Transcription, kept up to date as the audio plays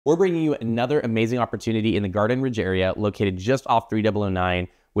We're bringing you another amazing opportunity in the Garden Ridge area located just off 3009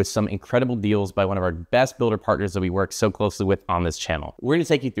 with some incredible deals by one of our best builder partners that we work so closely with on this channel. We're going to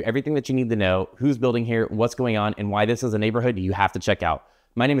take you through everything that you need to know, who's building here, what's going on, and why this is a neighborhood you have to check out.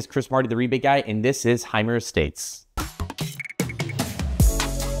 My name is Marti, the Rebate Guy, and this is Heimer Estates.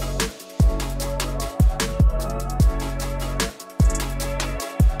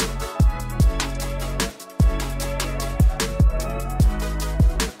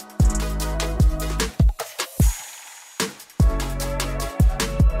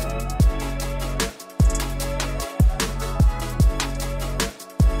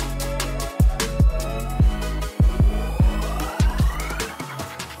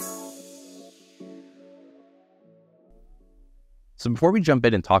 So before we jump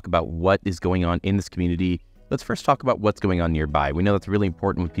in and talk about what is going on in this community, let's first talk about what's going on nearby. We know that's really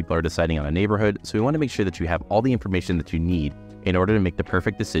important when people are deciding on a neighborhood, so we want to make sure that you have all the information that you need in order to make the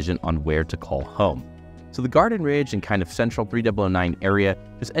perfect decision on where to call home. So the Garden Ridge and kind of central 3009 area,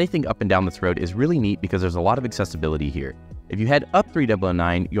 just anything up and down this road is really neat because there's a lot of accessibility here. If you head up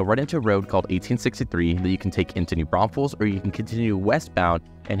 3009, you'll run into a road called 1863 that you can take into New Braunfels, or you can continue westbound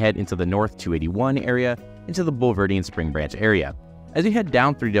and head into the North 281 area, into the Boulevardian Spring Branch area. As you head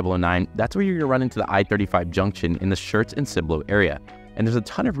down 3009, that's where you're going to run into the I-35 junction in the Schertz and Cibilo area. And there's a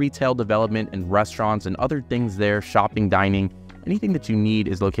ton of retail development and restaurants and other things there, shopping, dining. Anything that you need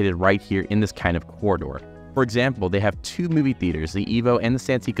is located right here in this kind of corridor. For example, they have two movie theaters, the Evo and the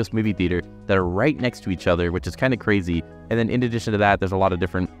Santikos movie theater, that are right next to each other, which is kind of crazy. And then in addition to that, there's a lot of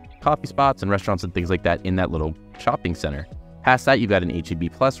different coffee spots and restaurants and things like that in that little shopping center. Past that, you've got an H-E-B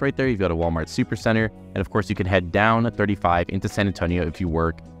Plus right there, you've got a Walmart Supercenter, and of course you can head down 35 into San Antonio if you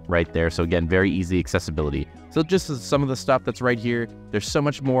work right there. So again, very easy accessibility. So just as some of the stuff that's right here, there's so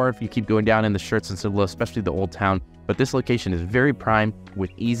much more if you keep going down in the Schertz and Cibilo, especially the Old Town, but this location is very prime with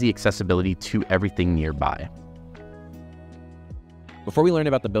easy accessibility to everything nearby. Before we learn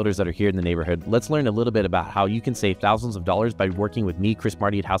about the builders that are here in the neighborhood, let's learn a little bit about how you can save thousands of dollars by working with me,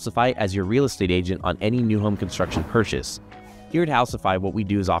 Marti at Housify, as your real estate agent on any new home construction purchase. Here at Housify, what we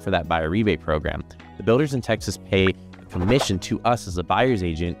do is offer that buyer rebate program. The builders in Texas pay a commission to us as a buyer's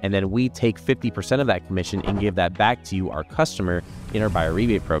agent, and then we take 50% of that commission and give that back to you, our customer, in our buyer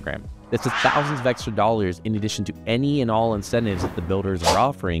rebate program. This is thousands of extra dollars in addition to any and all incentives that the builders are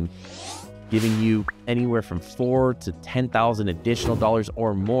offering, giving you anywhere from $4,000 to $10,000 additional dollars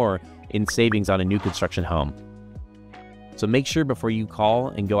or more in savings on a new construction home. So make sure before you call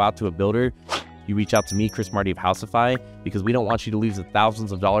and go out to a builder, you reach out to me, Marti of Housify, because we don't want you to lose the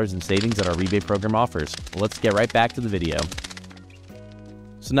thousands of dollars in savings that our rebate program offers. Let's get right back to the video.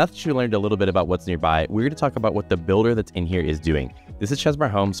 So now that you learned a little bit about what's nearby, we're going to talk about what the builder that's in here is doing. This is Chesmar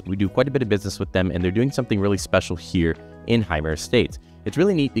Homes. We do quite a bit of business with them, and they're doing something really special here in Heimer Estate. It's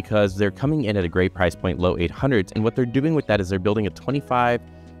really neat because they're coming in at a great price point, low 800s, and what they're doing with that is they're building a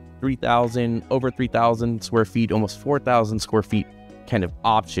 3,000, over 3,000 square feet, almost 4,000 square feet kind of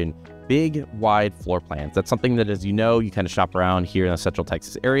option. Big, wide floor plans. That's something that, as you know, you kind of shop around here in the Central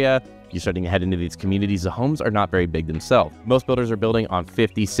Texas area. You're starting to head into these communities. The homes are not very big themselves. Most builders are building on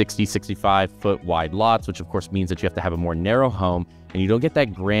 50, 60, 65 foot wide lots, which of course means that you have to have a more narrow home, and you don't get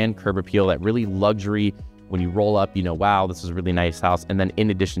that grand curb appeal, that really luxury. When you roll up, you know, wow, this is a really nice house. And then in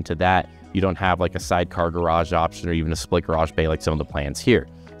addition to that, you don't have like a sidecar garage option or even a split garage bay like some of the plans here.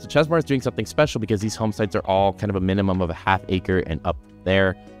 So Chesmar is doing something special because these home sites are all kind of a minimum of a ½ acre and up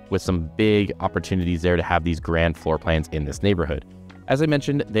there, with some big opportunities there to have these grand floor plans in this neighborhood. As I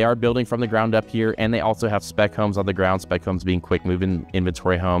mentioned, they are building from the ground up here, and they also have spec homes on the ground, spec homes being quick move-in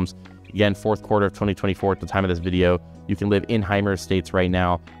inventory homes. Again, fourth quarter of 2024 at the time of this video, you can live in Heimer Estates right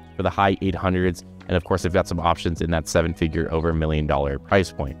now for the high 800s, and of course they've got some options in that seven-figure, over $1 million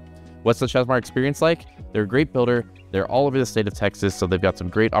price point. What's the Chesmar experience like? They're a great builder. They're all over the state of Texas, so they've got some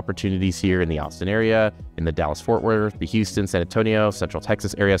great opportunities here in the Austin area, in the Dallas-Fort Worth, the Houston, San Antonio, Central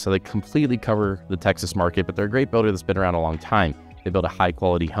Texas area, so they completely cover the Texas market, but they're a great builder that's been around a long time. They build a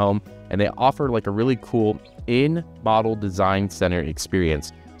high-quality home, and they offer like a really cool in-model design center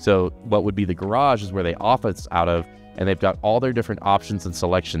experience. So what would be the garage is where they office out of, and they've got all their different options and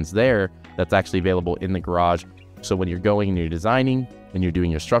selections there that's actually available in the garage. So when you're going and you're designing and you're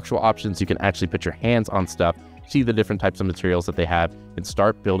doing your structural options, you can actually put your hands on stuff, see the different types of materials that they have, and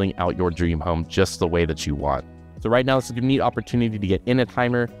start building out your dream home just the way that you want. So right now, this is a neat opportunity to get in at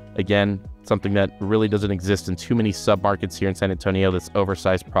Heimer. Again, something that really doesn't exist in too many sub-markets here in San Antonio, this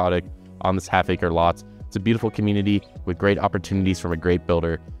oversized product on this ½ acre lots. It's a beautiful community with great opportunities from a great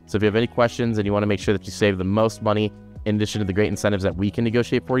builder. So if you have any questions and you want to make sure that you save the most money, in addition to the great incentives that we can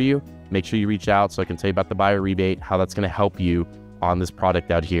negotiate for you, make sure you reach out so I can tell you about the buyer rebate, how that's going to help you on this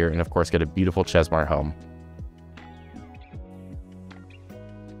product out here, and of course get a beautiful Chesmar home.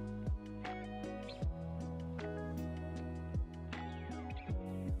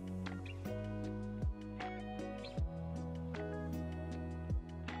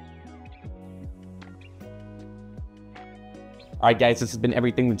 All right, guys, this has been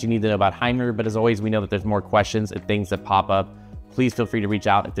everything that you need to know about Heimer, but as always, we know that there's more questions and things that pop up. Please feel free to reach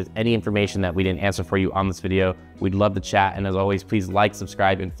out if there's any information that we didn't answer for you on this video. We'd love to chat, and as always, please like,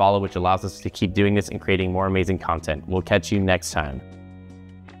 subscribe, and follow, which allows us to keep doing this and creating more amazing content. We'll catch you next time.